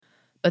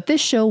But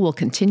this show will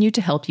continue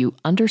to help you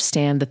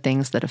understand the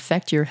things that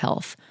affect your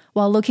health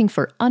while looking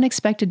for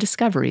unexpected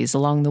discoveries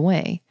along the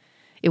way.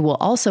 It will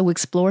also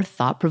explore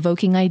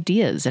thought-provoking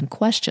ideas and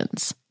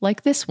questions,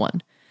 like this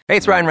one. Hey,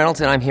 it's Ryan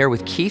Reynolds, and I'm here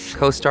with Keith,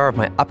 co-star of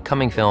my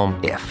upcoming film,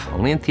 If,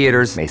 only in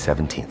theaters May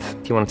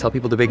 17th. Do you want to tell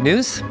people the big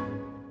news?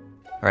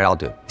 All right, I'll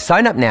do it.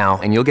 Sign up now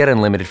and you'll get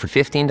unlimited for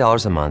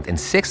 $15 a month and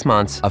 6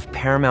 months of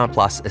Paramount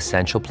Plus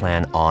Essential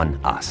Plan on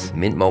us.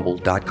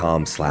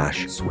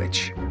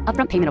 MintMobile.com/switch.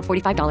 Upfront payment of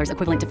 $45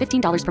 equivalent to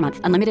 $15 per month.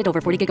 Unlimited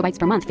over 40 gigabytes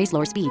per month. Face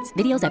lower speeds.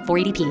 Videos at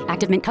 480p.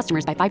 Active Mint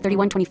customers by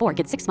 531.24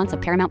 get 6 months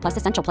of Paramount Plus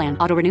Essential Plan.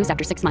 Auto renews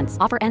after 6 months.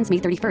 Offer ends May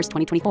 31st,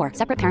 2024.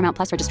 Separate Paramount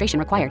Plus registration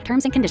required.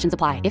 Terms and conditions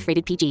apply if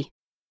rated PG.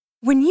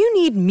 When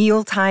you need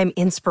mealtime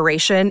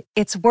inspiration,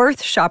 it's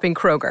worth shopping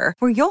Kroger,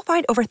 where you'll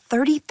find over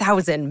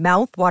 30,000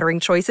 mouth-watering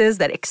choices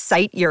that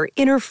excite your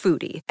inner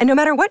foodie. And no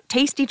matter what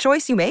tasty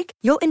choice you make,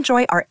 you'll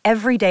enjoy our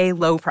everyday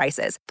low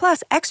prices,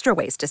 plus extra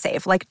ways to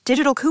save, like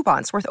digital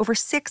coupons worth over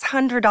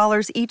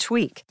 $600 each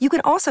week. You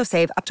can also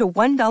save up to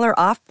 $1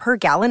 off per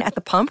gallon at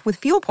the pump with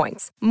fuel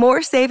points.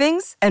 More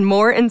savings and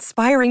more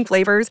inspiring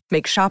flavors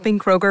make shopping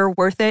Kroger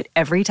worth it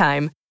every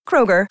time.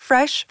 Kroger,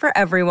 fresh for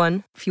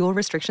everyone. Fuel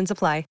restrictions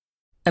apply.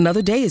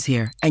 Another day is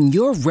here, and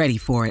you're ready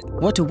for it.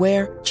 What to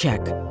wear? Check.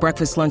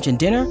 Breakfast, lunch, and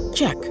dinner?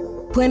 Check.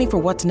 Planning for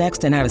what's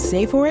next and how to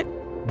save for it?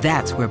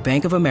 That's where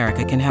Bank of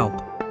America can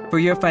help. For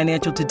your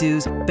financial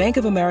to-dos, Bank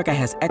of America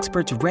has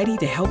experts ready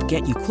to help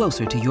get you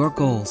closer to your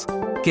goals.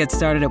 Get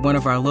started at one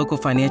of our local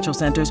financial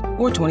centers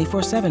or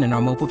 24/7 in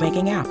our mobile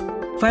banking app.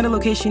 Find a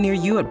location near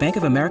you at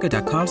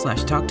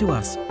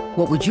bankofamerica.com/talktous.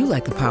 What would you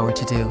like the power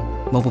to do?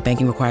 Mobile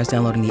banking requires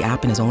downloading the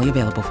app and is only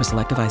available for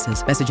select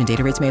devices. Message and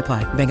data rates may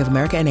apply. Bank of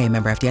America N.A.,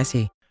 member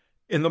FDIC.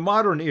 In the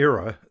modern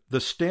era,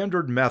 the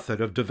standard method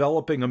of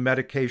developing a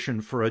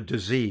medication for a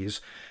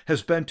disease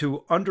has been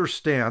to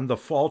understand the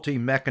faulty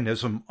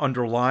mechanism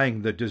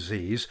underlying the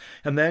disease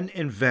and then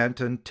invent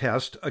and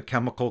test a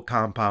chemical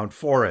compound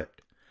for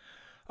it.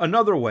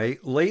 Another way,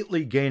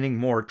 lately gaining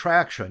more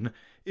traction,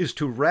 is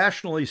to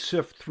rationally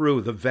sift through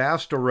the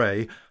vast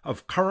array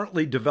of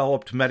currently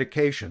developed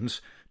medications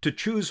to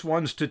choose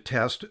ones to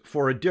test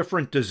for a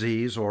different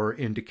disease or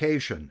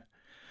indication.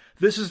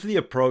 This is the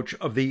approach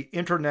of the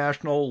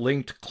International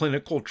Linked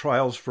Clinical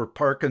Trials for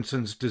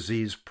Parkinson's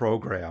Disease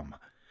program.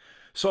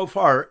 So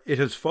far, it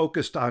has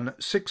focused on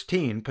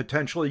 16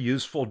 potentially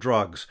useful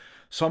drugs,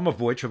 some of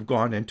which have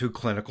gone into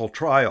clinical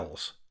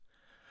trials.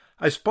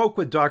 I spoke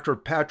with Dr.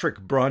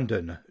 Patrick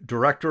Brunden,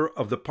 director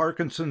of the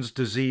Parkinson's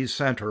Disease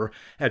Center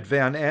at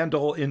Van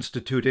Andel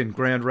Institute in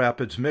Grand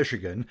Rapids,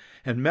 Michigan,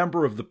 and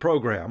member of the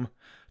program,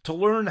 to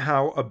learn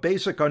how a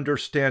basic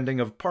understanding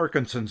of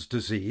Parkinson's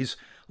disease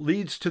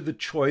leads to the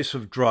choice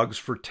of drugs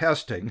for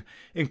testing,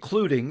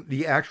 including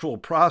the actual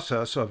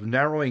process of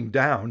narrowing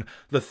down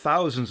the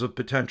thousands of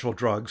potential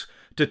drugs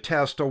to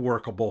test a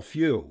workable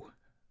few.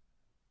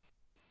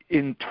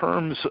 In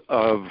terms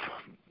of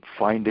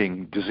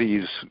finding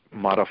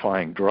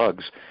disease-modifying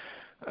drugs,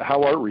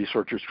 how are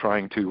researchers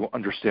trying to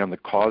understand the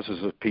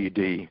causes of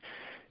PD,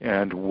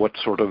 and what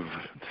sort of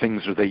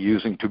things are they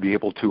using to be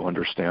able to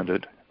understand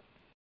it?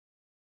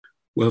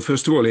 Well,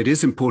 first of all, it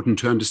is important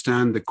to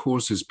understand the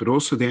causes, but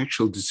also the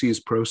actual disease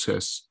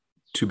process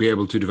to be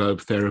able to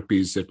develop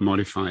therapies that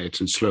modify it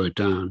and slow it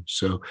down.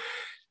 So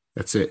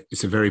it's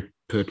a very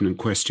pertinent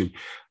question.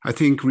 I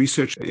think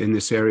research in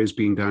this area is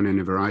being done in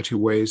a variety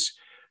of ways.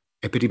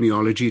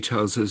 Epidemiology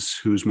tells us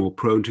who's more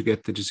prone to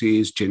get the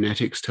disease.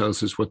 Genetics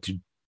tells us what the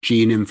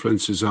gene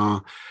influences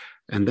are.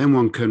 And then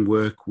one can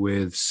work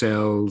with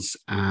cells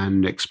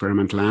and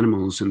experimental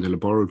animals in the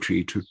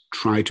laboratory to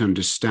try to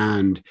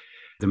understand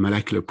the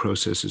molecular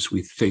processes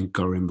we think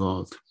are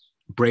involved.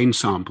 Brain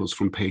samples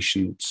from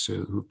patients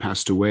who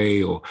passed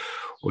away or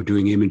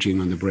doing imaging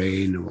on the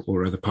brain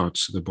or other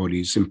parts of the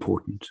body is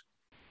important.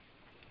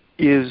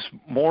 Is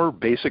more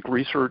basic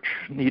research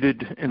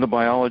needed in the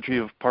biology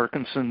of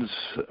Parkinson's,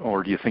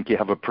 or do you think you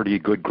have a pretty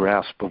good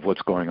grasp of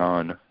what's going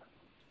on?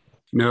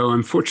 No,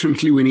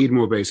 unfortunately, we need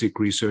more basic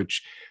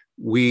research.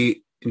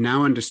 We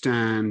now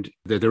understand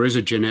that there is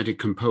a genetic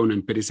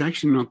component, but it's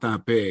actually not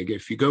that big.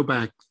 If you go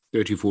back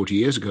 30, 40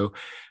 years ago,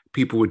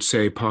 people would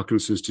say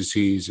Parkinson's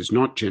disease is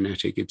not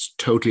genetic, it's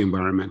totally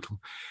environmental.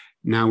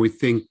 Now we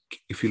think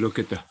if you look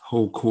at the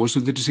whole cause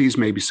of the disease,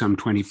 maybe some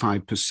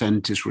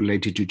 25% is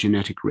related to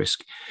genetic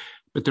risk.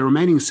 But the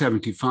remaining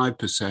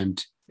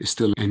 75% is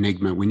still an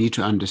enigma. We need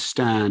to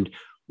understand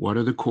what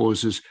are the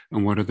causes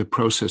and what are the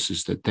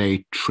processes that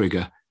they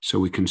trigger so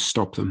we can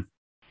stop them.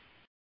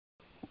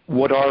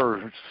 What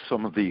are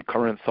some of the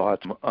current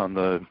thoughts on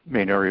the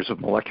main areas of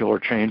molecular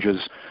changes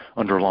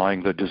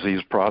underlying the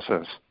disease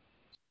process?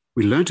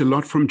 We learned a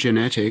lot from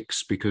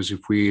genetics because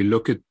if we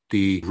look at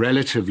the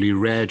relatively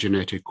rare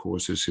genetic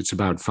causes, it's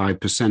about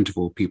 5% of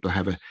all people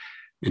have an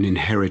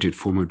inherited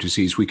form of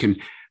disease. We can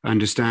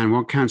understand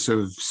what kinds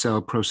of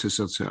cell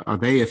processes are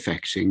they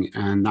affecting,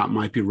 and that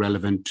might be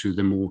relevant to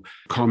the more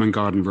common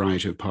garden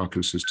variety of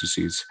Parkinson's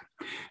disease.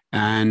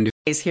 And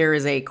here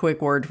is a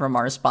quick word from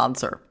our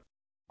sponsor.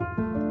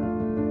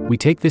 We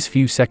take this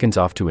few seconds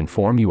off to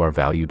inform you, our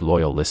valued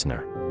loyal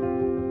listener,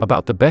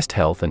 about the best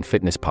health and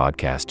fitness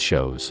podcast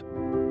shows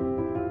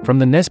from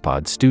the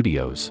Nespod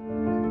Studios.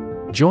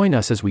 Join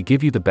us as we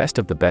give you the best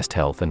of the best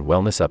health and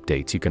wellness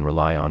updates you can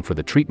rely on for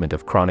the treatment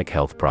of chronic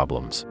health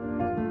problems.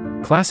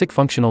 Classic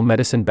functional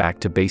medicine back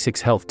to basics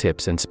health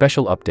tips and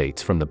special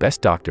updates from the best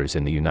doctors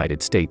in the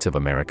United States of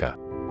America.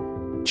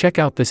 Check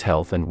out this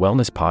health and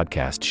wellness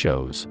podcast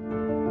shows.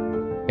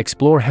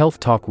 Explore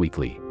Health Talk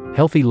Weekly,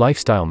 Healthy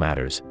Lifestyle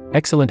Matters,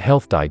 Excellent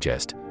Health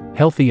Digest,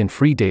 Healthy and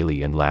Free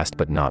Daily, and last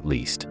but not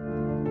least,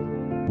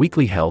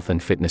 Weekly Health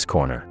and Fitness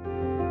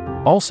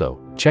Corner.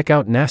 Also, check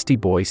out Nasty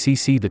Boy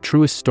CC, the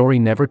truest story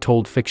never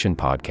told fiction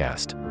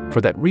podcast, for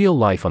that real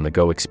life on the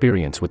go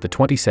experience with the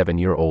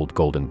 27-year-old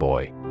golden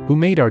boy, who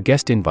made our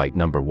guest invite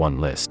 #1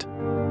 list.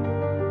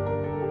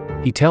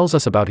 He tells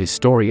us about his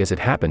story as it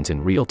happens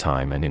in real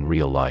time and in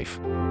real life.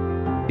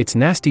 It's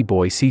Nasty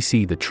Boy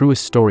CC, the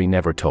truest story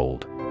never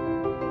told.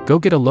 Go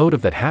get a load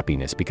of that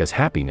happiness, because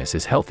happiness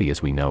is healthy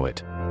as we know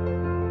it.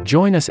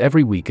 Join us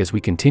every week as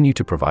we continue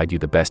to provide you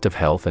the best of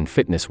health and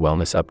fitness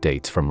wellness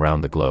updates from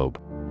around the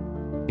globe.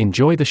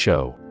 Enjoy the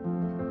show.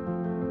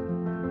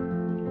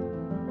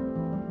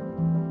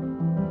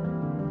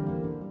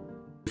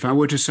 If I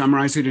were to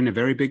summarize it in a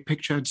very big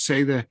picture, I'd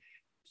say the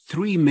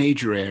three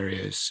major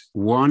areas.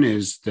 One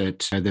is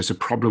that there's a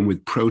problem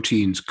with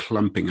proteins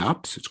clumping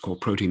up. It's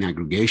called protein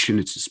aggregation.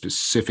 It's a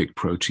specific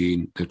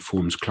protein that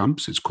forms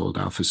clumps. It's called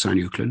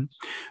alpha-synuclein.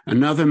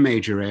 Another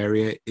major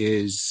area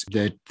is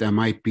that there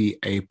might be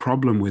a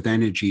problem with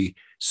energy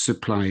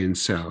supply in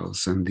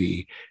cells, and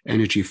the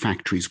energy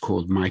factories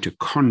called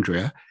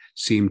mitochondria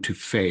seem to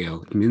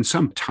fail in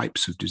some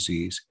types of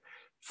disease.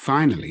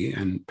 Finally,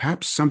 and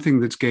perhaps something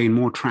that's gained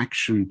more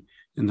traction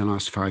in the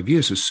last 5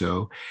 years or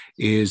so,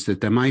 is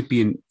that there might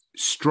be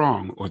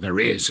there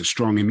is a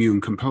strong immune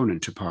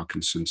component to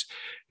Parkinson's.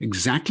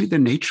 Exactly the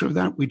nature of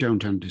that we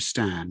don't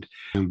understand,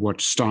 and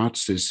what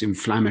starts this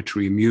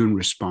inflammatory immune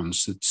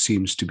response that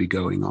seems to be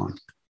going on.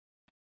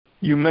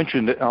 You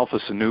mentioned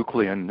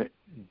alpha-synuclein.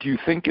 Do you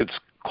think it's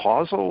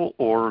causal,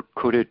 or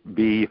could it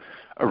be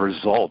a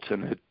result,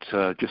 and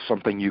it's just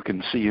something you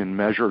can see and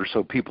measure,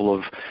 so people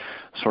have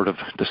sort of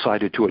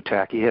decided to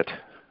attack it?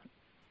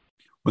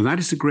 Well, that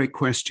is a great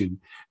question.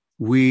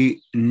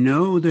 We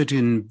know that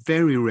in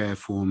very rare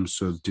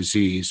forms of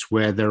disease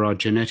where there are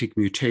genetic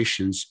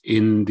mutations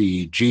in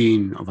the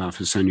gene of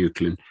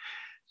alpha-synuclein,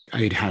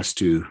 it has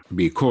to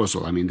be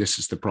causal. I mean, this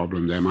is the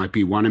problem. There might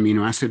be one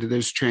amino acid that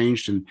is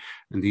changed, and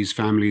these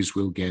families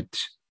will get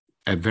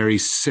a very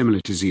similar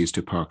disease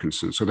to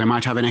Parkinson's. So they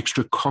might have an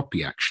extra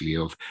copy, actually,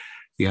 of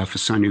the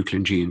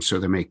alpha-synuclein gene, so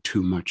they make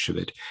too much of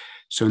it.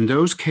 So in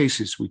those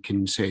cases, we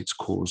can say it's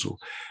causal.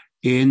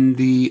 In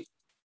the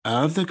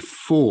other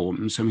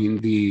forms, I mean,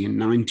 the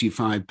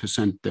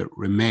 95% that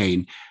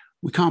remain,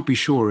 we can't be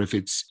sure if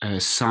it's a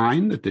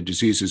sign that the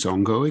disease is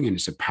ongoing and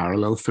it's a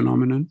parallel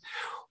phenomenon,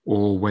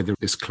 or whether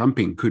this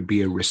clumping could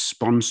be a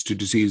response to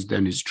disease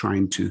then is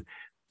trying to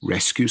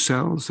rescue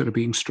cells that are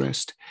being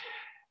stressed.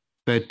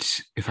 But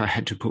if I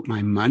had to put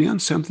my money on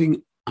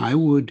something, I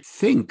would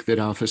think that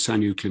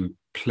alpha-synuclein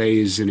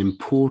plays an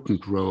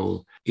important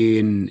role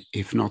in,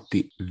 if not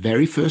the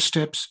very first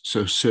steps,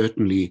 so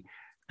certainly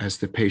as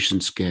the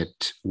patients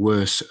get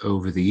worse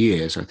over the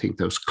years, I think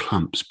those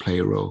clumps play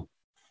a role.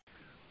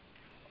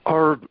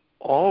 Are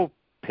all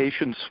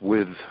patients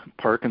with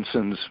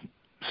Parkinson's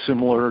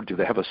similar? Do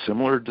they have a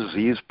similar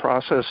disease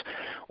process?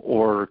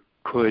 Or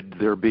could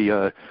there be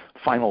a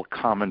final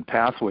common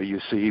pathway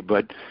you see,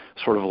 but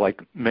sort of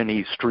like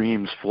many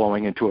streams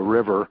flowing into a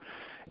river,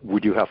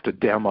 would you have to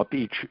dam up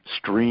each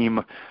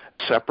stream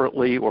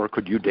separately, or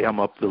could you dam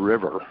up the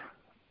river?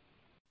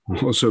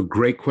 Also,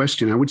 great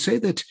question. I would say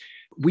that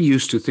we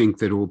used to think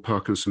that all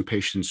Parkinson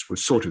patients were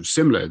sort of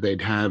similar.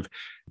 They'd have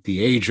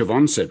the age of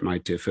onset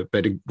might differ,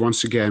 but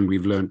once again,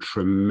 we've learned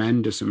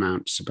tremendous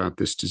amounts about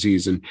this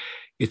disease, and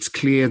it's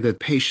clear that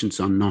patients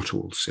are not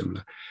all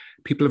similar.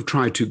 People have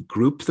tried to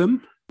group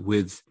them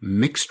with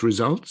mixed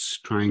results,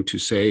 trying to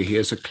say,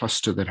 here's a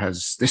cluster that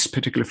has this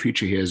particular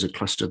feature, here's a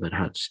cluster that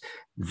has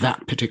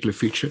that particular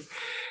feature.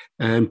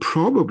 And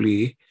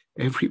probably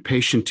every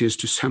patient is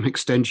to some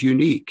extent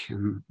unique.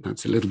 And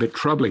that's a little bit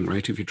troubling,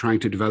 right? If you're trying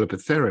to develop a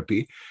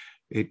therapy,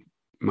 it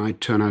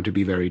might turn out to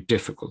be very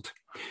difficult.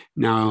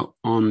 Now,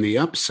 on the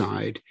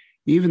upside,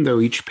 even though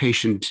each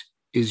patient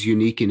is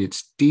unique in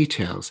its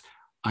details,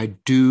 I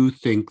do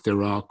think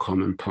there are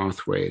common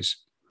pathways.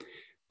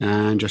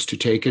 And just to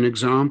take an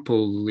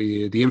example,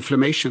 the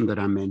inflammation that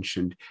I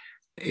mentioned,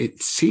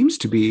 it seems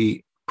to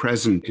be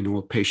present in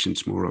all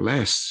patients more or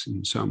less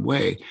in some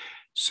way.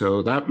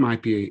 So that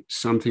might be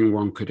something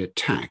one could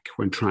attack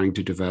when trying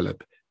to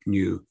develop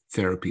new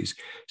therapies.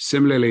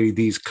 Similarly,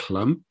 these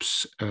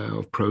clumps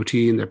of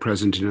protein, they're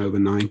present in over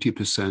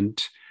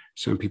 90%,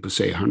 some people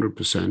say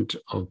 100%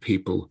 of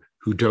people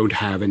who don't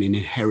have an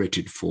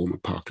inherited form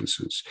of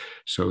Parkinson's,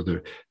 so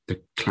the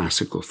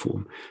classical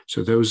form.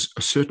 So those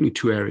are certainly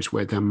two areas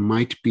where there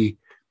might be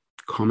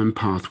common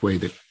pathway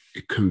that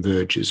it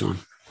converges on.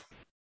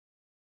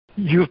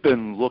 You've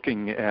been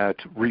looking at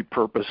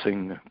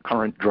repurposing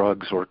current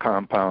drugs or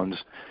compounds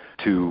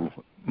to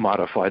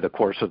modify the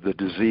course of the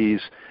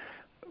disease.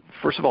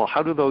 First of all,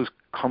 how do those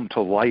come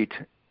to light?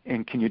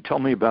 And can you tell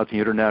me about the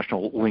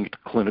International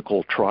Linked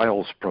Clinical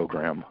Trials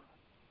Program?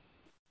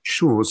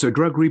 Sure. So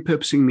drug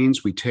repurposing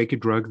means we take a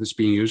drug that's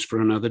being used for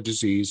another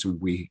disease and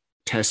we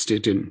test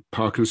it in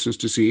Parkinson's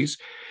disease.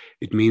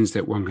 It means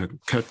that one can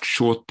cut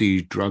short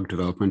the drug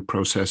development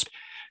process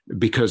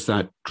because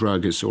that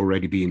drug has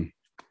already been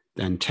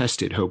then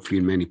tested, hopefully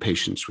in many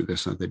patients with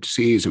this other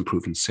disease and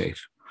proven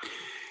safe.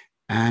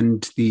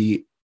 And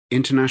the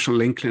International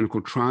Linked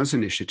Clinical Trials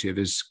Initiative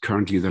is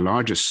currently the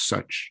largest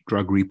such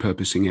drug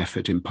repurposing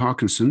effort in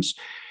Parkinson's.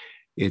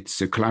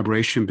 It's a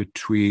collaboration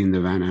between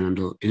the Van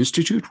Andel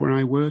Institute, where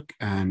I work,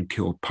 and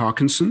Cure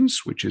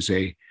Parkinson's, which is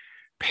a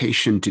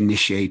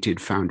patient-initiated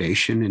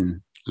foundation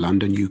in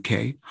London,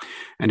 UK.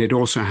 And it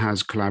also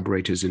has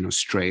collaborators in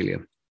Australia,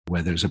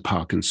 where there's a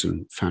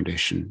Parkinson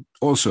Foundation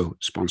also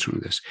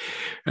sponsoring this.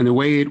 And the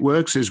way it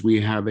works is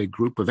we have a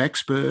group of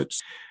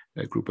experts,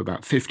 a group of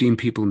about 15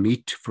 people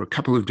meet for a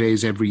couple of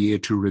days every year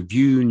to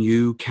review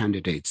new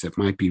candidates that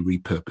might be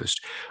repurposed.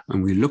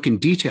 And we look in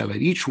detail at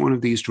each one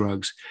of these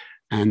drugs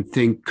and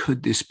think,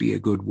 could this be a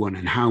good one?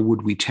 And how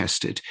would we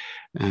test it?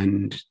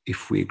 And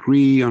if we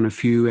agree on a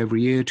few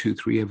every year, 2,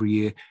 3 every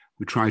year,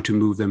 we try to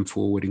move them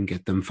forward and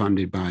get them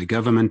funded by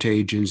government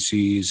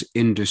agencies,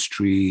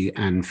 industry,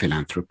 and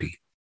philanthropy.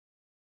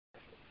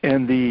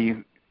 And the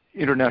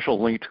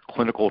International Linked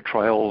Clinical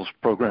Trials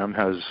Program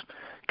has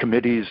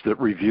committees that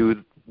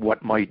review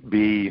what might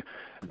be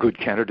good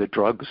candidate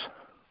drugs?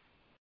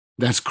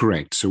 That's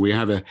correct. So we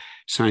have a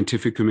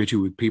scientific committee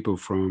with people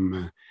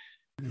from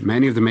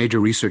many of the major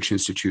research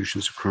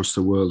institutions across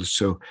the world.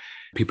 So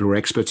people who are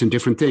experts in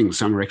different things.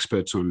 Some are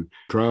experts on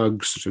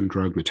drugs and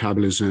drug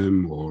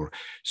metabolism, or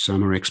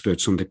some are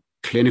experts on the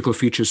clinical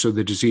features of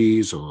the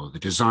disease or the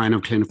design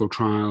of clinical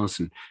trials,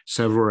 and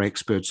several are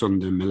experts on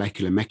the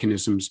molecular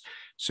mechanisms.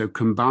 So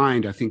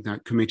combined, I think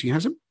that committee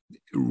has a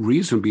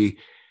reasonably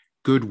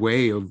good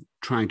way of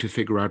trying to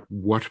figure out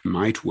what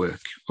might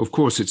work. Of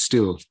course, it's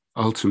still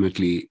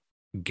ultimately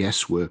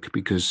guesswork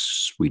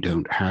because we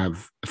don't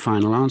have a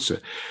final answer.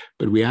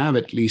 But we have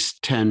at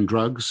least 10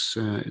 drugs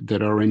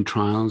that are in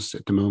trials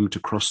at the moment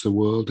across the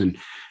world. And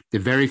the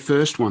very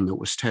first one that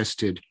was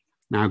tested,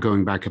 now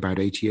going back about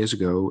 8 years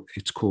ago,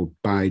 it's called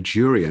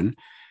Bydureon.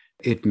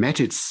 It met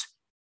its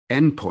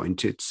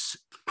endpoint, its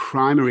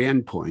primary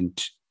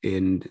endpoint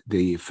in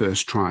the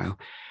first trial.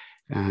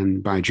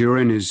 And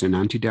Bydureon is an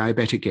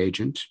anti-diabetic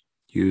agent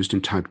used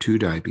in type 2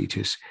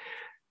 diabetes.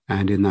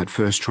 And in that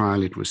first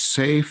trial, it was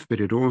safe, but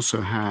it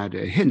also had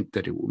a hint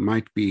that it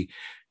might be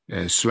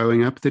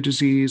slowing up the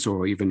disease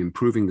or even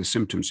improving the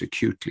symptoms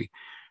acutely.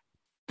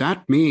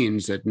 That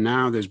means that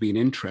now there's been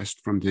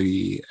interest from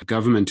the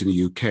government in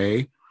the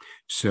UK.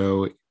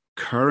 So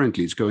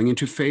currently it's going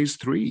into phase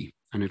 3,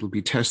 and it'll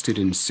be tested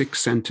in 6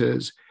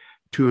 centers,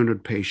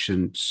 200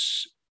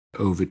 patients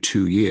over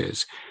 2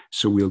 years.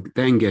 So we'll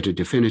then get a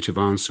definitive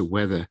answer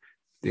whether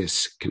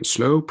this can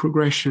slow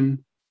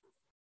progression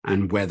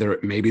and whether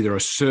maybe there are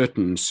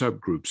certain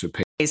subgroups of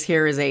patients.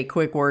 Here is a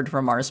quick word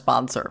from our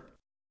sponsor.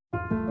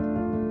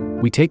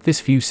 We take this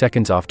few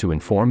seconds off to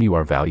inform you,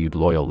 our valued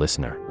loyal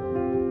listener,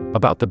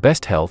 about the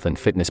best health and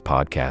fitness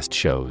podcast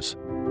shows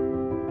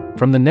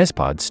from the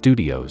Nespod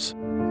studios.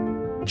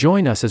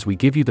 Join us as we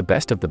give you the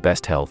best of the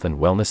best health and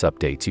wellness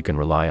updates you can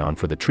rely on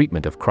for the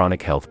treatment of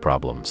chronic health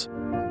problems.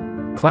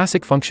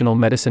 Classic functional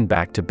medicine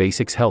back to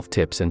basics health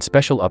tips and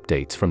special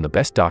updates from the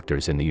best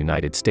doctors in the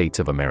United States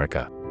of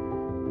America.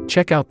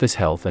 Check out this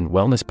health and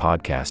wellness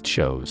podcast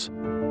shows.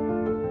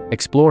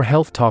 Explore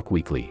Health Talk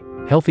Weekly,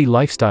 Healthy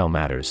Lifestyle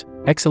Matters,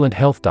 Excellent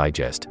Health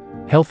Digest,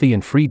 Healthy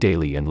and Free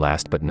Daily, and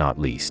last but not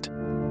least,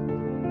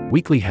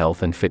 Weekly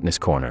Health and Fitness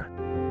Corner.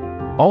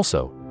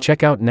 Also,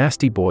 check out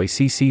Nasty Boy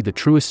CC, the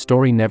truest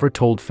story never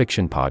told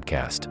fiction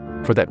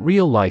podcast, for that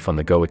real life on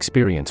the go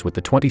experience with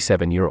the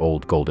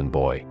 27-year-old golden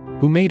boy,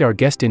 who made our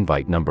guest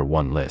invite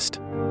 #1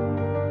 list.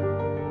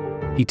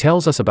 He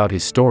tells us about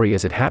his story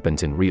as it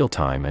happens in real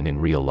time and in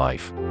real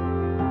life.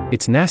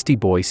 It's Nasty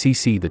Boy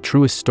CC, the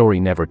truest story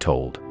never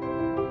told.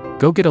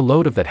 Go get a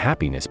load of that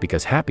happiness,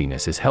 because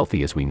happiness is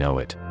healthy as we know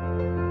it.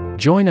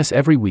 Join us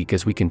every week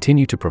as we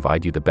continue to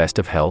provide you the best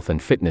of health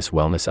and fitness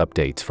wellness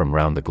updates from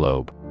around the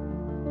globe.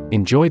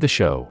 Enjoy the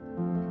show.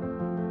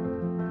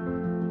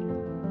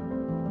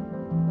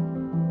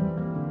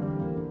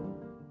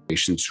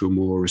 Patients who are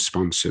more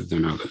responsive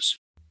than others.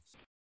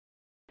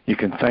 You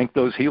can thank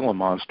those Gila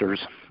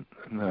monsters.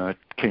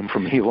 Came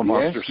from Gila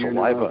monster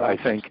saliva, I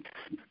think.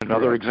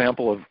 Another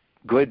example of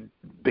good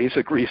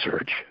basic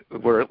research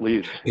where it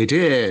leads. It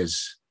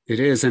is.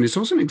 And it's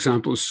also an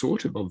example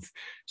sort of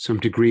some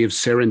degree of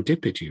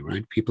serendipity,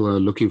 right? People are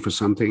looking for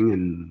something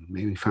and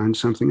maybe find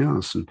something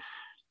else. And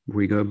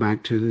we go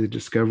back to the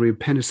discovery of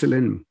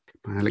penicillin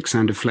by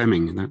Alexander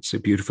Fleming, and that's a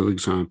beautiful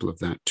example of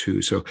that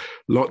too. So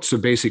lots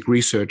of basic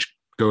research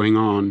going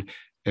on.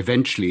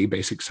 Eventually,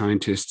 basic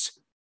scientists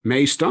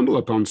may stumble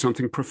upon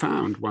something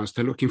profound whilst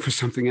they're looking for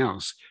something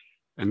else.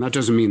 And that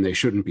doesn't mean they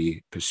shouldn't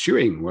be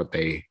pursuing what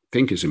they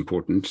think is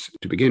important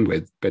to begin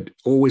with, but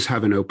always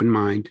have an open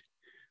mind,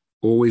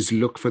 always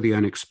look for the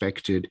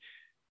unexpected,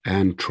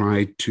 and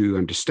try to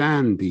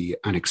understand the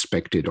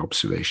unexpected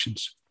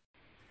observations.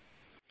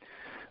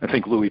 I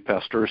think Louis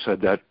Pasteur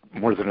said that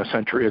more than a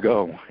century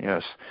ago.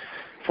 Yes,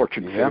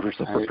 fortune favors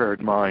the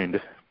prepared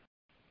mind.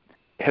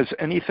 Has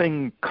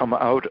anything come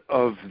out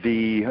of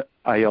the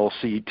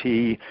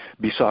ILCT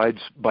besides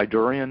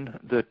Bydureon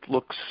that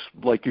looks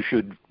like you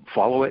should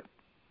follow it?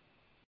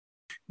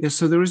 Yes,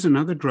 so there is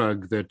another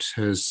drug that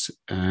has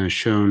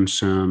shown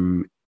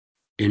some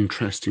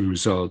interesting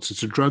results.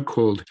 It's a drug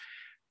called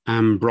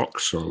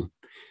Ambroxol.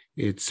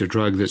 It's a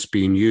drug that's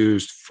been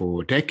used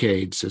for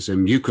decades as a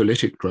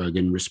mucolytic drug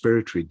in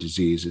respiratory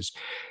diseases.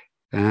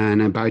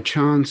 And by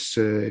chance,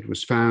 it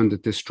was found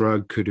that this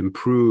drug could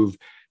improve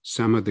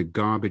some of the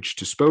garbage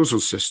disposal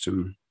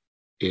system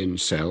in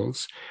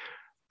cells.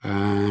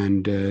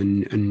 And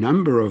a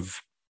number of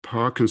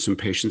Parkinson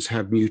patients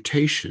have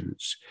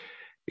mutations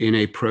in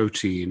a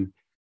protein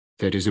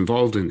that is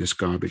involved in this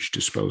garbage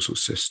disposal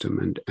system.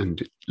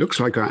 And it looks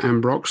like our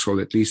Ambroxol,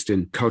 at least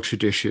in culture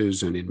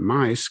dishes and in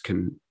mice,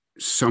 can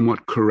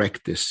somewhat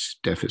correct this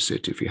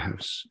deficit if you have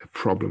a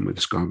problem with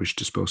this garbage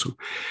disposal.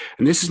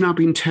 And this has now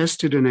been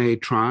tested in a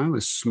trial,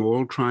 a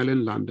small trial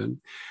in London.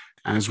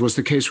 As was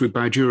the case with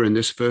Bydureon,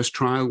 this first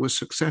trial was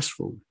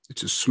successful.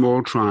 It's a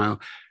small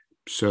trial,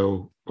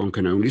 so one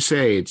can only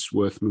say it's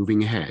worth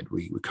moving ahead.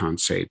 We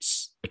can't say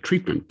it's a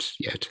treatment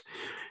yet.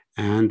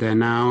 And they're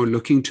now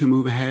looking to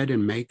move ahead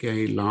and make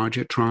a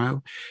larger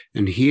trial.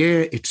 And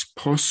here it's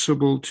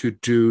possible to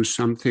do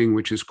something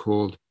which is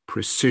called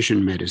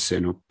precision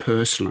medicine or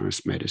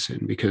personalized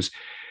medicine, because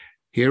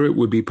here it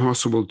would be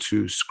possible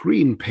to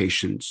screen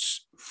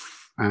patients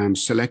and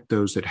select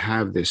those that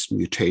have this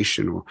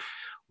mutation, or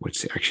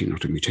what's actually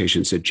not a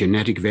mutation, it's a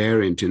genetic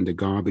variant in the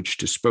garbage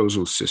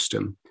disposal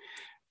system,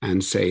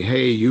 and say,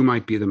 hey, you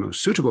might be the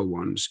most suitable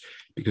ones,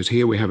 because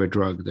here we have a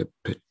drug that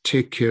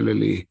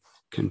particularly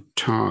can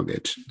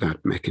target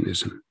that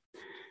mechanism.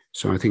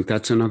 So I think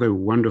that's another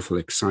wonderful,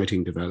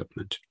 exciting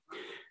development.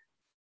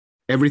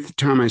 Every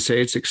time I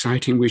say it's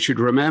exciting, we should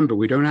remember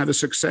we don't have a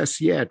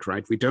success yet,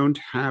 right? We don't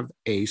have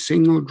a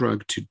single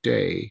drug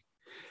today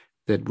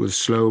that will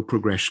slow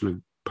progression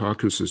of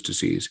Parkinson's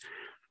disease.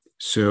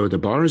 So the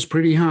bar is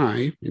pretty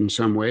high in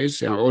some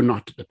ways, or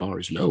not, the bar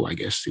is low, I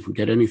guess. If we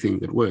get anything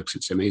that works,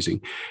 it's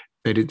amazing.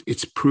 But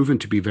it's proven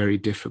to be very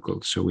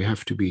difficult. So we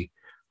have to be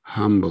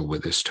humble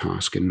with this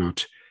task and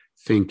not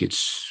think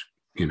it's,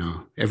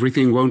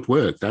 everything won't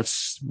work.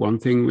 That's one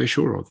thing we're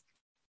sure of.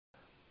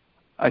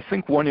 I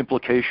think one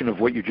implication of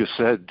what you just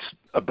said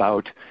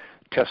about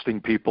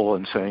testing people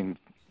and saying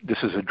this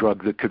is a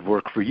drug that could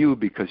work for you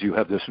because you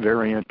have this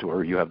variant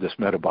or you have this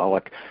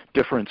metabolic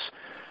difference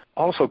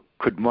also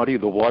could muddy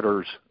the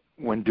waters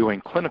when doing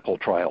clinical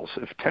trials.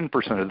 If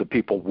 10% of the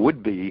people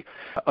would be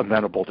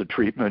amenable to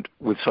treatment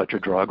with such a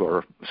drug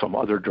or some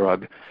other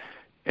drug,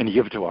 and you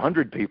give it to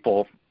 100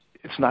 people,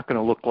 it's not going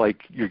to look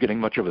like you're getting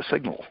much of a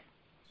signal.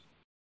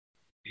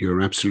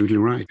 You're absolutely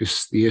right.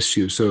 It's the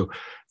issue. So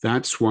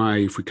that's why,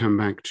 if we come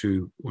back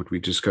to what we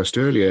discussed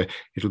earlier,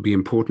 it'll be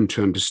important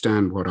to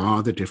understand what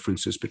are the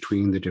differences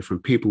between the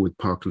different people with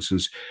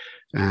Parkinson's,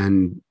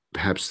 and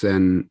perhaps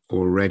then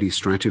already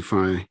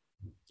stratify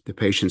the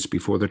patients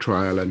before the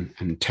trial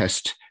and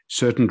test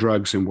certain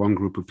drugs in one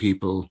group of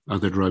people,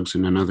 other drugs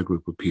in another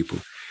group of people.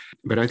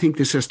 But I think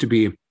this has to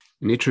be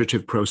an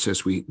iterative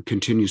process. We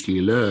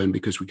continuously learn,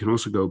 because we can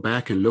also go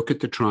back and look at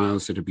the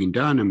trials that have been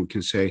done, and we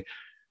can say,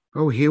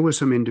 oh, here were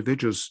some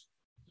individuals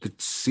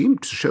that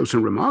seemed to show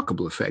some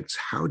remarkable effects.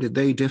 How did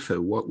they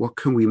differ? What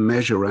can we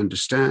measure or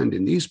understand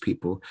in these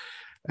people?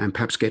 And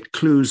perhaps get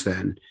clues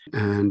then.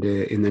 And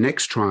in the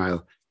next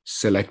trial,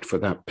 select for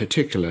that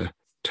particular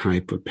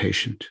type of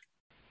patient.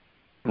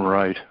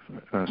 Right.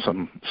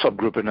 Some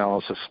subgroup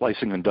analysis,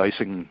 slicing and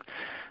dicing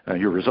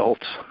your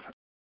results.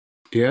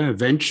 Yeah,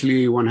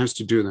 eventually one has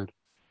to do that.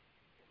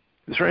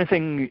 Is there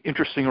anything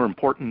interesting or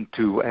important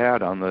to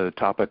add on the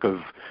topic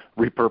of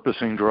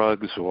repurposing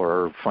drugs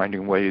or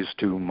finding ways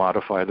to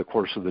modify the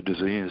course of the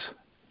disease?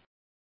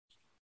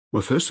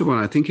 Well, first of all,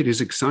 I think it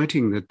is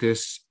exciting that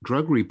this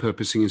drug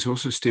repurposing is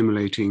also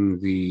stimulating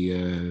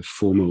the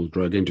formal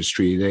drug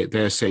industry.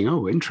 They're saying,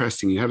 oh,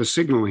 interesting, you have a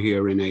signal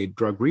here in a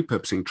drug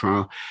repurposing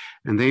trial,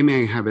 and they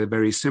may have a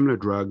very similar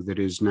drug that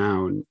is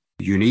now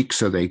unique,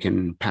 so they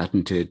can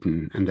patent it,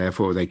 and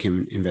therefore they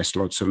can invest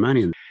lots of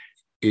money.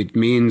 It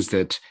means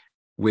that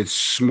with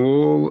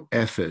small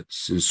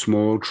efforts and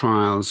small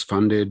trials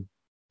funded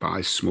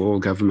by small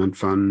government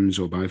funds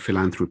or by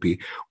philanthropy,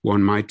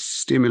 one might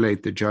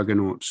stimulate the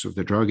juggernauts of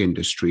the drug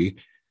industry,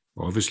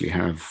 obviously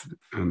have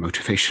a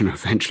motivation of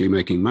eventually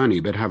making money,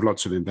 but have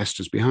lots of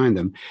investors behind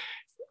them,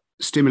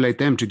 stimulate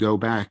them to go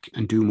back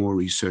and do more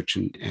research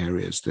in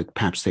areas that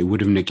perhaps they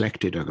would have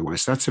neglected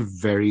otherwise. That's a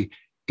very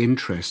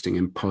interesting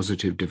and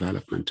positive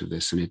development of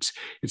this, and it's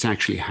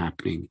actually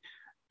happening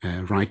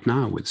right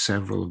now with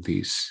several of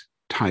these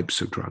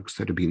types of drugs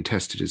that are being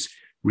tested as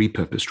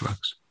repurposed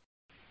drugs.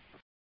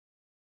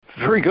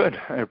 Very good.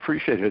 I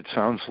appreciate it. It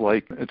sounds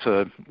like it's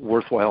a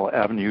worthwhile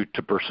avenue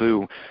to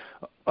pursue.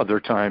 Other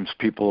times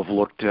people have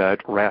looked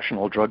at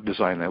rational drug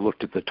design. They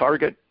looked at the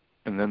target,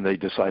 and then they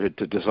decided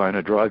to design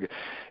a drug.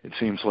 It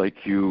seems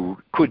like you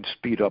could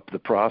speed up the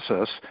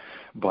process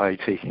by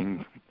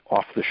taking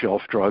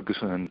off-the-shelf drugs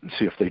and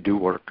see if they do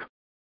work.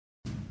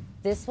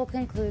 This will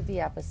conclude the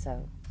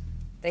episode.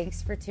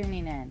 Thanks for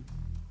tuning in.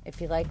 If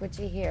you like what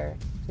you hear,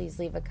 please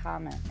leave a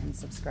comment and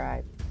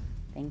subscribe.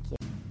 Thank you.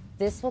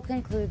 This will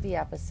conclude the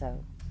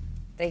episode.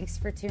 Thanks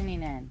for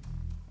tuning in.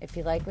 If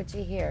you like what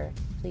you hear,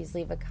 please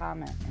leave a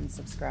comment and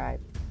subscribe.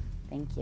 Thank you.